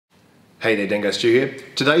Hey there, Dango Stu here.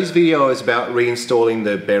 Today's video is about reinstalling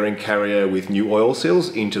the bearing carrier with new oil seals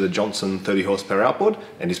into the Johnson 30 horsepower outboard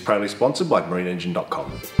and is proudly sponsored by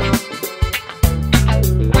marineengine.com.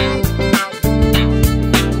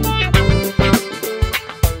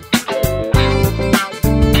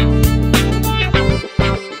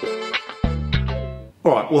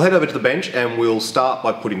 Alright, we'll head over to the bench and we'll start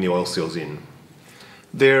by putting the oil seals in.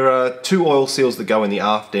 There are two oil seals that go in the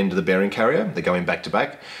aft end of the bearing carrier. They go in back to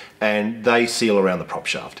back and they seal around the prop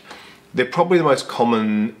shaft. They're probably the most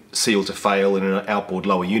common seal to fail in an outboard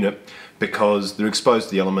lower unit because they're exposed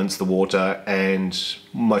to the elements, the water, and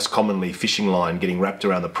most commonly fishing line getting wrapped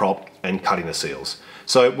around the prop and cutting the seals.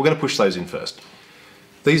 So we're going to push those in first.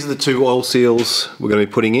 These are the two oil seals we're going to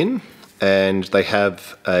be putting in, and they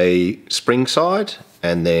have a spring side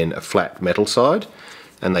and then a flat metal side,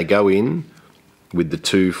 and they go in with the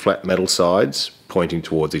two flat metal sides pointing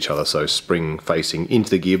towards each other, so spring facing into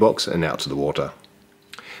the gearbox and out to the water.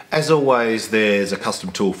 As always, there's a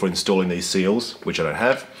custom tool for installing these seals, which I don't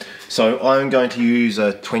have, so I'm going to use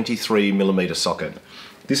a 23mm socket.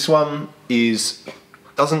 This one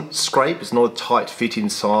doesn't scrape, it's not a tight fit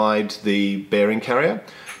inside the bearing carrier,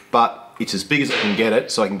 but it's as big as I can get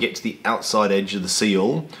it, so I can get to the outside edge of the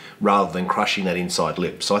seal rather than crushing that inside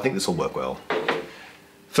lip, so I think this will work well.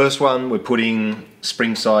 First one, we're putting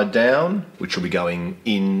spring side down, which will be going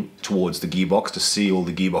in towards the gearbox to seal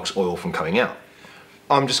the gearbox oil from coming out.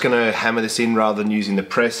 I'm just going to hammer this in rather than using the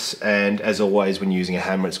press, and as always when using a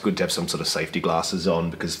hammer it's good to have some sort of safety glasses on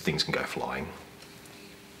because things can go flying.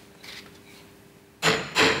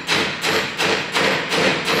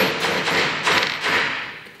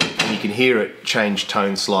 And you can hear it change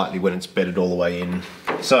tone slightly when it's bedded all the way in.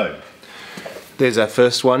 So, there's our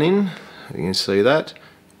first one in, you can see that.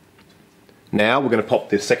 Now we're going to pop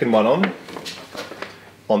the second one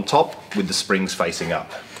on top with the springs facing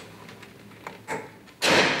up.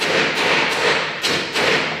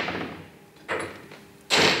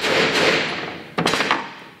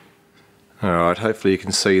 Alright, hopefully you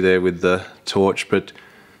can see there with the torch, but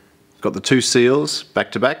got the two seals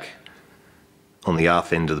back to back on the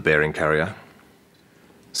aft end of the bearing carrier.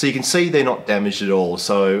 So you can see they're not damaged at all,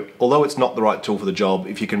 so although it's not the right tool for the job,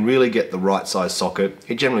 if you can really get the right size socket,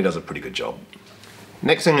 it generally does a pretty good job.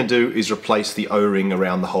 Next thing I'm going to do is replace the O-ring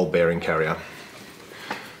around the whole bearing carrier.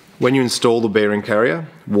 When you install the bearing carrier,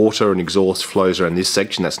 water and exhaust flows around this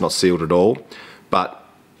section that's not sealed at all, but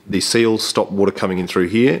the seals stop water coming in through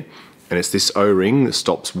here, and it's this O-ring that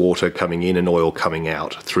stops water coming in and oil coming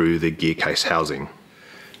out through the gear case housing.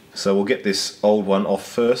 So we'll get this old one off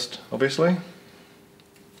first, obviously.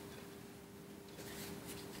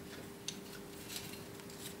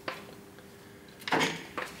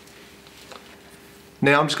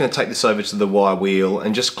 Now I'm just going to take this over to the wire wheel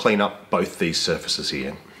and just clean up both these surfaces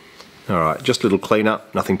here. Alright, just a little clean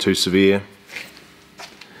up, nothing too severe.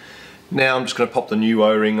 Now I'm just going to pop the new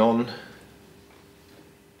O-ring on.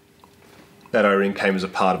 That O-ring came as a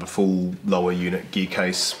part of a full lower unit gear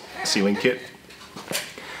case sealing kit.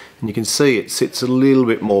 And you can see it sits a little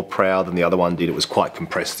bit more proud than the other one did. It was quite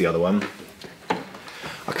compressed, the other one.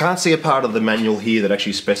 I can't see a part of the manual here that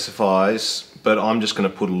actually specifies, but I'm just going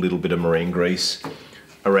to put a little bit of marine grease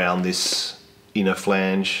around this inner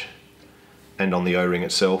flange and on the O-ring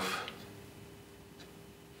itself.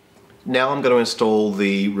 Now I'm going to install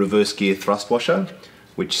the reverse gear thrust washer,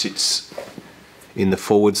 which sits in the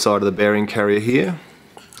forward side of the bearing carrier here.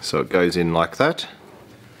 So it goes in like that.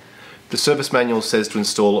 The service manual says to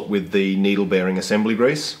install it with the needle bearing assembly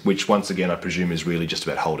grease, which once again I presume is really just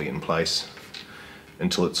about holding it in place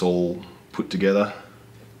until it's all put together.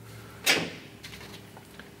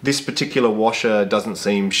 This particular washer doesn't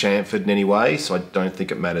seem chamfered in any way, so I don't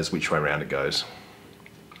think it matters which way around it goes.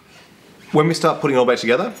 When we start putting it all back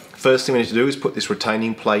together, first thing we need to do is put this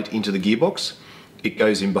retaining plate into the gearbox. It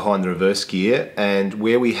goes in behind the reverse gear, and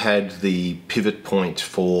where we had the pivot point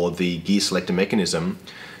for the gear selector mechanism,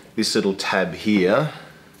 this little tab here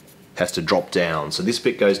has to drop down. So this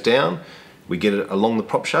bit goes down, we get it along the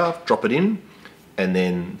prop shaft, drop it in, and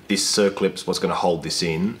then this circlip's what's going to hold this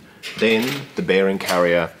in. Then the bearing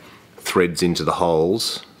carrier threads into the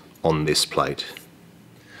holes on this plate.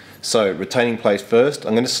 So retaining plate first,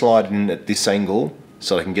 I'm going to slide it in at this angle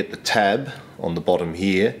so I can get the tab on the bottom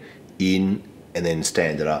here in and then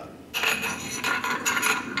stand it up.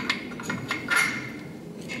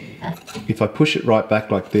 If I push it right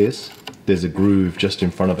back like this, there's a groove just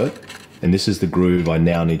in front of it, and this is the groove I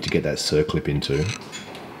now need to get that circlip into.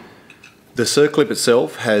 The circlip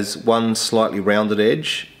itself has one slightly rounded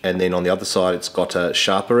edge, and then on the other side it's got a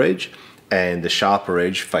sharper edge, and the sharper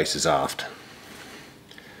edge faces aft.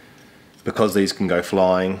 Because these can go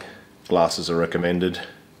flying, Glasses are recommended.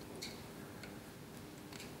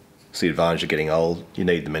 It's the advantage of getting old, you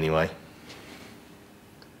need them anyway.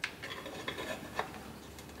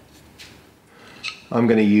 I'm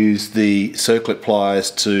going to use the circlip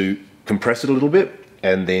pliers to compress it a little bit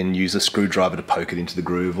and then use a screwdriver to poke it into the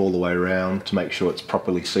groove all the way around to make sure it's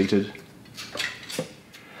properly seated.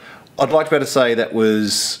 I'd like to be able to say that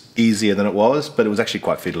was easier than it was, but it was actually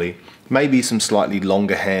quite fiddly. Maybe some slightly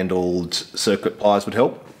longer handled circlip pliers would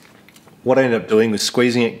help. What I ended up doing was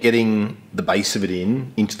squeezing it, getting the base of it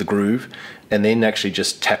into the groove, and then actually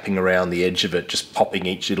just tapping around the edge of it, just popping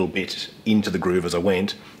each little bit into the groove as I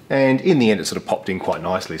went. And in the end it sort of popped in quite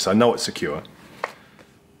nicely, so I know it's secure.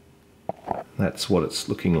 That's what it's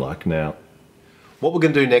looking like now. What we're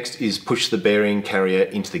going to do next is push the bearing carrier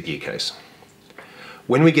into the gear case.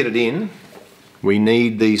 When we get it in, we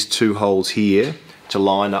need these two holes here to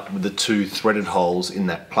line up with the two threaded holes in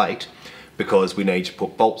that plate, because we need to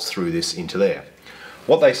put bolts through this into there.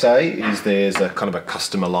 What they say is there's a kind of a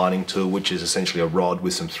custom aligning tool, which is essentially a rod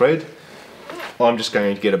with some thread. I'm just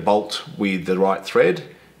going to get a bolt with the right thread,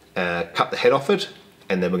 cut the head off it,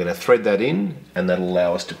 and then we're going to thread that in, and that'll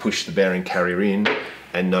allow us to push the bearing carrier in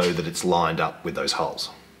and know that it's lined up with those holes.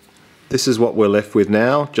 This is what we're left with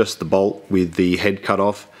now, just the bolt with the head cut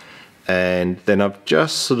off, and then I've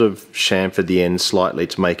just sort of chamfered the end slightly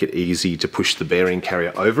to make it easy to push the bearing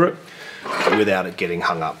carrier over it without it getting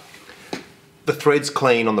hung up. The thread's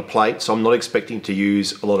clean on the plate, so I'm not expecting to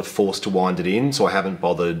use a lot of force to wind it in, so I haven't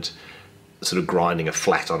bothered sort of grinding a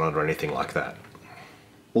flat on it or anything like that.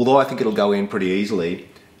 Although I think it'll go in pretty easily,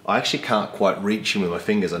 I actually can't quite reach in with my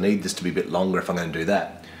fingers. I need this to be a bit longer if I'm going to do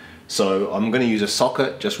that. So I'm going to use a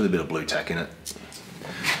socket just with a bit of blue tack in it.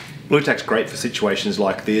 Blue tack's great for situations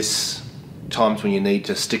like this, times when you need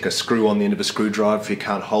to stick a screw on the end of a screwdriver if you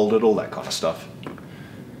can't hold it, all that kind of stuff.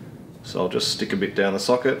 So I'll just stick a bit down the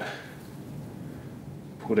socket,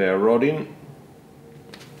 put our rod in,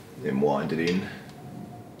 then wind it in.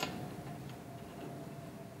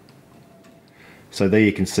 So there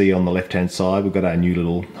you can see on the left hand side we've got our new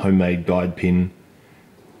little homemade guide pin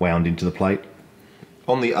wound into the plate.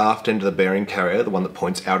 On the aft end of the bearing carrier, the one that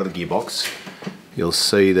points out of the gearbox, you'll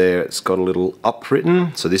see there it's got a little up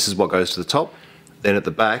written, so this is what goes to the top. Then at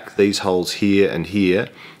the back, these holes here and here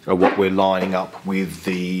are what we're lining up with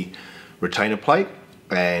the retainer plate,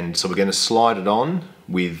 and so we're going to slide it on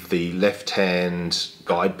with the left hand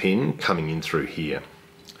guide pin coming in through here.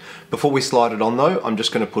 Before we slide it on though, I'm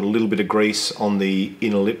just going to put a little bit of grease on the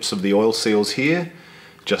inner lips of the oil seals here,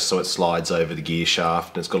 just so it slides over the gear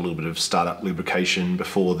shaft and it's got a little bit of startup lubrication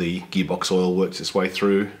before the gearbox oil works its way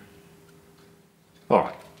through.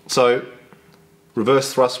 Alright, so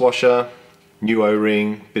reverse thrust washer, new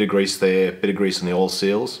O-ring, bit of grease there, bit of grease on the oil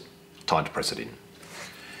seals, time to press it in.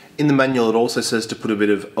 In the manual it also says to put a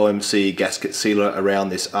bit of OMC gasket sealer around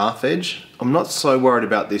this aft edge. I'm not so worried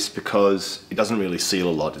about this because it doesn't really seal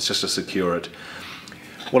a lot, it's just to secure it.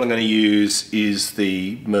 What I'm going to use is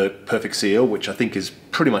the Merc Perfect Seal, which I think is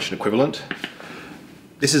pretty much an equivalent.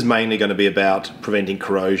 This is mainly going to be about preventing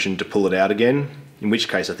corrosion to pull it out again, in which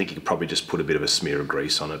case I think you could probably just put a bit of a smear of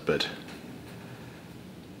grease on it, but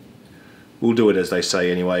we'll do it as they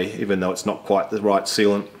say anyway, even though it's not quite the right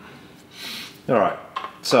sealant. Alright,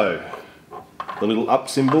 so the little up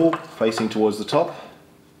symbol facing towards the top.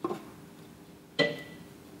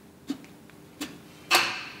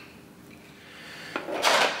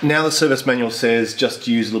 Now the service manual says just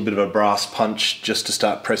use a little bit of a brass punch just to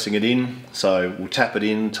start pressing it in. So we'll tap it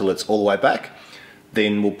in till it's all the way back.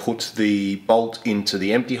 Then we'll put the bolt into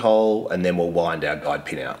the empty hole and then we'll wind our guide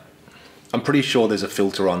pin out. I'm pretty sure there's a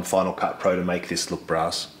filter on Final Cut Pro to make this look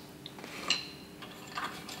brass.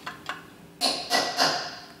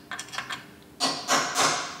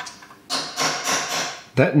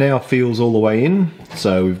 That now feels all the way in.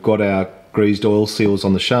 So we've got our greased oil seals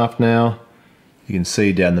on the shaft now. You can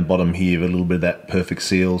see down the bottom here a little bit of that Perfect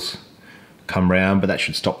Seals come round, but that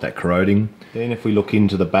should stop that corroding. Then if we look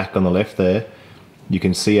into the back on the left there, you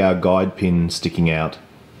can see our guide pin sticking out,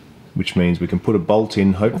 which means we can put a bolt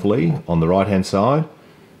in hopefully on the right hand side,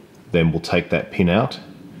 then we'll take that pin out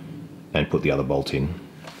and put the other bolt in.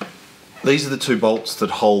 These are the two bolts that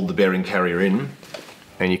hold the bearing carrier in,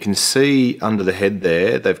 and you can see under the head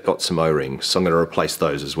there they've got some O-rings, so I'm going to replace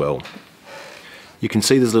those as well. You can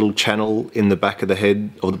see there's a little channel in the back of the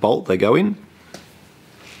head of the bolt they go in.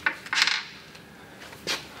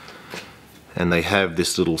 And they have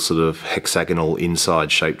this little sort of hexagonal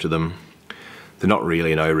inside shape to them. They're not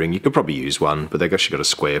really an O-ring, you could probably use one, but they've actually got a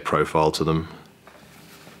square profile to them.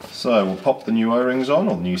 So we'll pop the new O-rings on,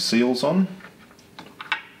 or the new seals on.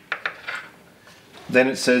 Then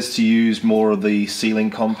it says to use more of the sealing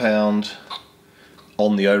compound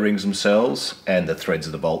on the O-rings themselves and the threads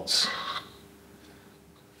of the bolts.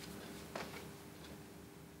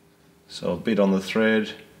 So a bit on the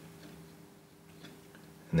thread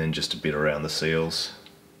and then just a bit around the seals.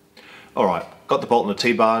 Alright, got the bolt and the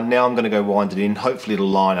T-bar, now I'm going to go wind it in. Hopefully it'll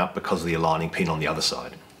line up because of the aligning pin on the other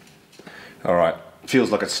side. Alright, feels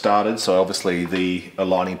like it's started, so obviously the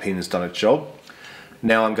aligning pin has done its job.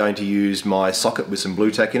 Now I'm going to use my socket with some blue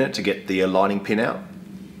tack in it to get the aligning pin out.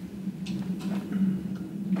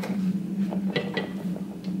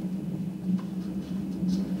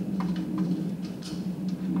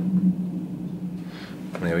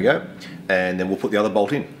 There we go, and then we'll put the other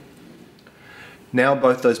bolt in. Now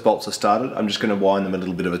both those bolts are started, I'm just going to wind them a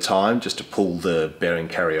little bit at a time just to pull the bearing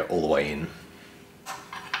carrier all the way in.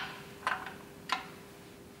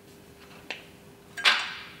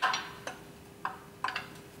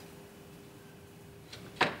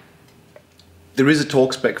 There is a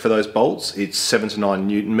torque spec for those bolts, it's 7 to 9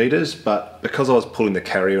 Newton meters, but because I was pulling the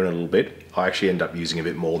carrier in a little bit, I actually end up using a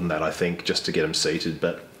bit more than that, I think, just to get them seated,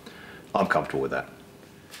 but I'm comfortable with that.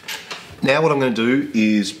 Now what I'm going to do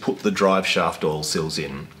is put the drive shaft oil seals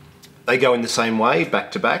in. They go in the same way,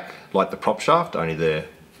 back to back, like the prop shaft, only they're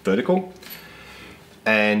vertical.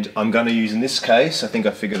 And I'm going to use, in this case, I think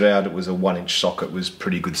I figured out it was a 1-inch socket was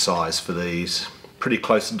pretty good size for these. Pretty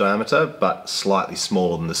close in diameter, but slightly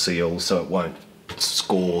smaller than the seal, so it won't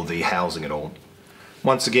score the housing at all.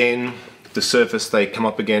 Once again, the surface they come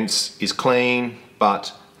up against is clean,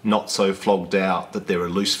 but not so flogged out that they're a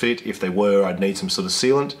loose fit. If they were, I'd need some sort of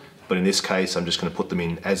sealant, but in this case, I'm just going to put them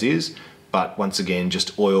in as is. But once again,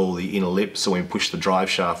 just oil the inner lip so when we push the drive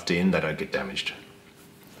shaft in, they don't get damaged.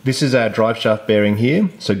 This is our drive shaft bearing here,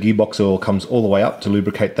 so gearbox oil comes all the way up to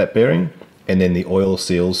lubricate that bearing, and then the oil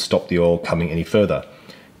seals stop the oil coming any further.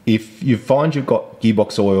 If you find you've got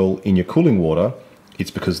gearbox oil in your cooling water, it's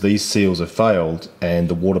because these seals have failed and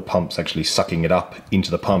the water pump's actually sucking it up into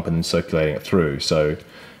the pump and then circulating it through. So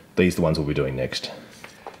these are the ones we'll be doing next.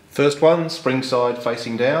 First one, spring side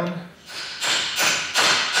facing down.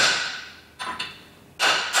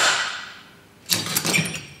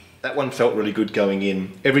 That one felt really good going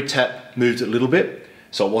in. Every tap moved it a little bit,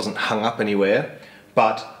 so it wasn't hung up anywhere,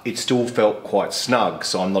 but it still felt quite snug,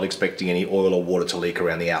 so I'm not expecting any oil or water to leak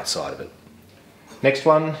around the outside of it. Next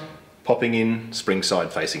one, popping in, spring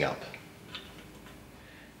side facing up.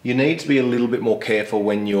 You need to be a little bit more careful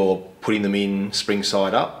when you're putting them in spring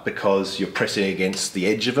side up because you're pressing against the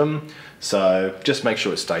edge of them, so just make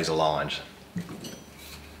sure it stays aligned.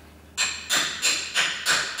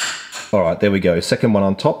 Alright, there we go, second one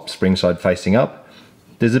on top, spring side facing up.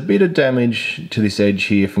 There's a bit of damage to this edge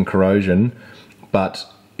here from corrosion,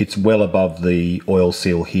 but it's well above the oil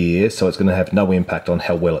seal here, so it's going to have no impact on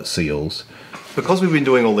how well it seals. Because we've been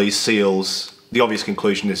doing all these seals, the obvious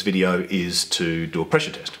conclusion in this video is to do a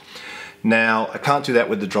pressure test. Now, I can't do that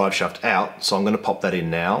with the drive shaft out, so I'm going to pop that in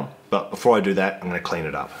now, but before I do that, I'm going to clean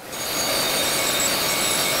it up.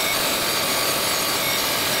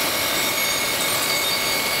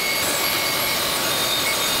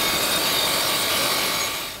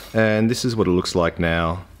 And this is what it looks like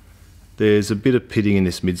now. There's a bit of pitting in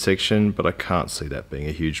this midsection, but I can't see that being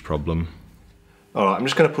a huge problem. Alright, I'm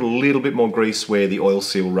just going to put a little bit more grease where the oil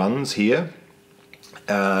seal runs here,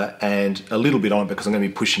 and a little bit on it because I'm going to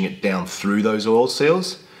be pushing it down through those oil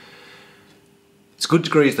seals. It's good to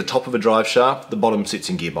grease the top of a drive shaft, the bottom sits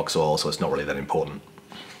in gearbox oil, so it's not really that important.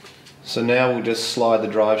 So now we'll just slide the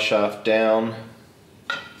drive shaft down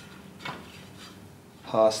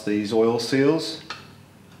past these oil seals,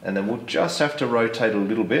 and then we'll just have to rotate a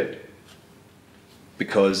little bit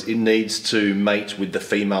because it needs to mate with the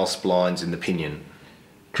female splines in the pinion.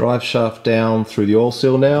 Drive shaft down through the oil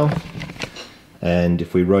seal now, and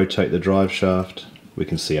if we rotate the drive shaft we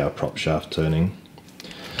can see our prop shaft turning.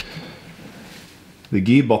 The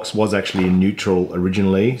gearbox was actually in neutral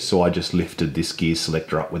originally, so I just lifted this gear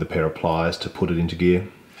selector up with a pair of pliers to put it into gear.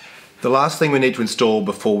 The last thing we need to install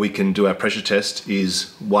before we can do our pressure test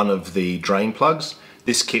is one of the drain plugs.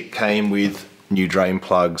 This kit came with new drain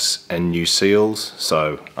plugs and new seals,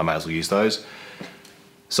 so I may as well use those.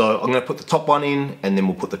 So I'm going to put the top one in and then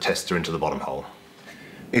we'll put the tester into the bottom hole.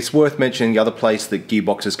 It's worth mentioning the other place that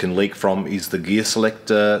gearboxes can leak from is the gear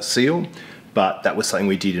selector seal, but that was something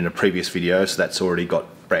we did in a previous video, so that's already got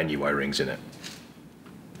brand new O-rings in it.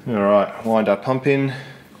 Alright, wind our pump in,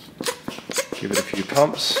 give it a few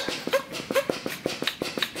pumps.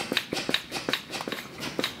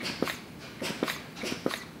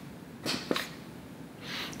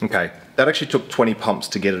 Okay, that actually took 20 pumps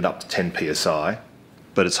to get it up to 10 psi.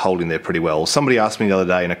 but it's holding there pretty well. Somebody asked me the other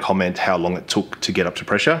day in a comment how long it took to get up to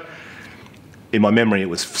pressure. In my memory, it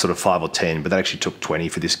was sort of 5 or 10, but that actually took 20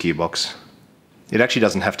 for this gearbox. It actually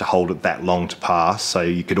doesn't have to hold it that long to pass, so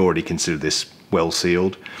you could already consider this well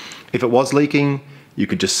sealed. If it was leaking, you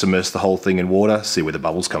could just submerge the whole thing in water, see where the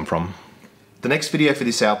bubbles come from. The next video for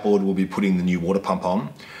this outboard will be putting the new water pump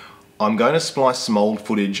on. I'm going to splice some old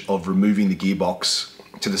footage of removing the gearbox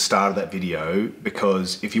to the start of that video,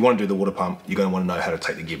 because if you want to do the water pump, you're going to want to know how to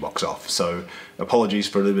take the gearbox off. So apologies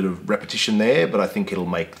for a little bit of repetition there, but I think it'll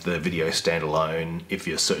make the video stand alone if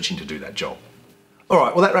you're searching to do that job. All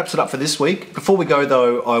right, well that wraps it up for this week. Before we go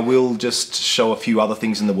though, I will just show a few other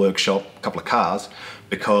things in the workshop, a couple of cars,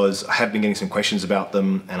 because I have been getting some questions about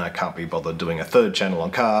them and I can't be bothered doing a third channel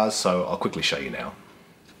on cars, so I'll quickly show you now.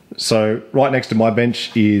 So right next to my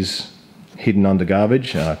bench is, hidden under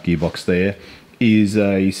garbage, gearbox there, is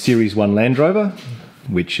a Series 1 Land Rover,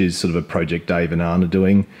 which is sort of a project Dave and Anna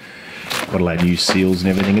doing. Got to lay new seals and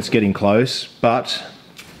everything. It's getting close, but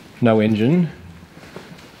no engine.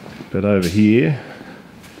 But over here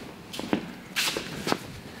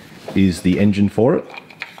is the engine for it.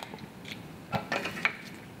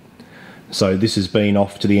 So this has been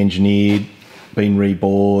off to the engineer, been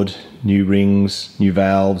rebored, new rings, new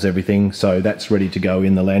valves, everything. So that's ready to go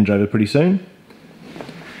in the Land Rover pretty soon.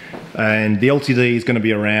 And the LTD is going to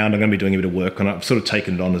be around. I'm going to be doing a bit of work on it. I've sort of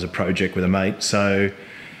taken it on as a project with a mate. So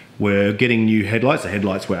we're getting new headlights. The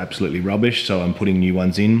headlights were absolutely rubbish, so I'm putting new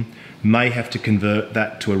ones in. May have to convert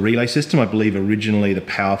that to a relay system. I believe originally the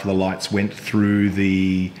power for the lights went through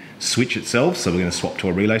the switch itself, so we're going to swap to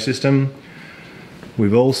a relay system.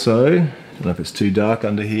 We've also, I don't know if it's too dark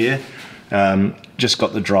under here, just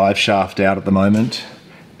got the drive shaft out at the moment,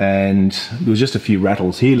 and there was just a few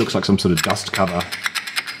rattles. Here looks like some sort of dust cover.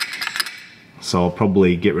 So I'll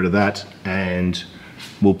probably get rid of that, and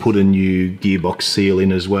we'll put a new gearbox seal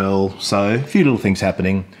in as well. So a few little things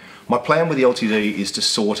happening. My plan with the LTD is to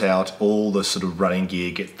sort out all the sort of running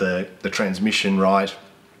gear, get the transmission right,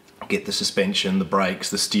 get the suspension, the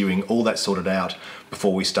brakes, the steering, all that sorted out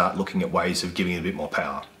before we start looking at ways of giving it a bit more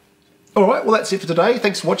power. All right, well that's it for today.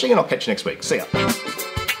 Thanks for watching, and I'll catch you next week. See ya.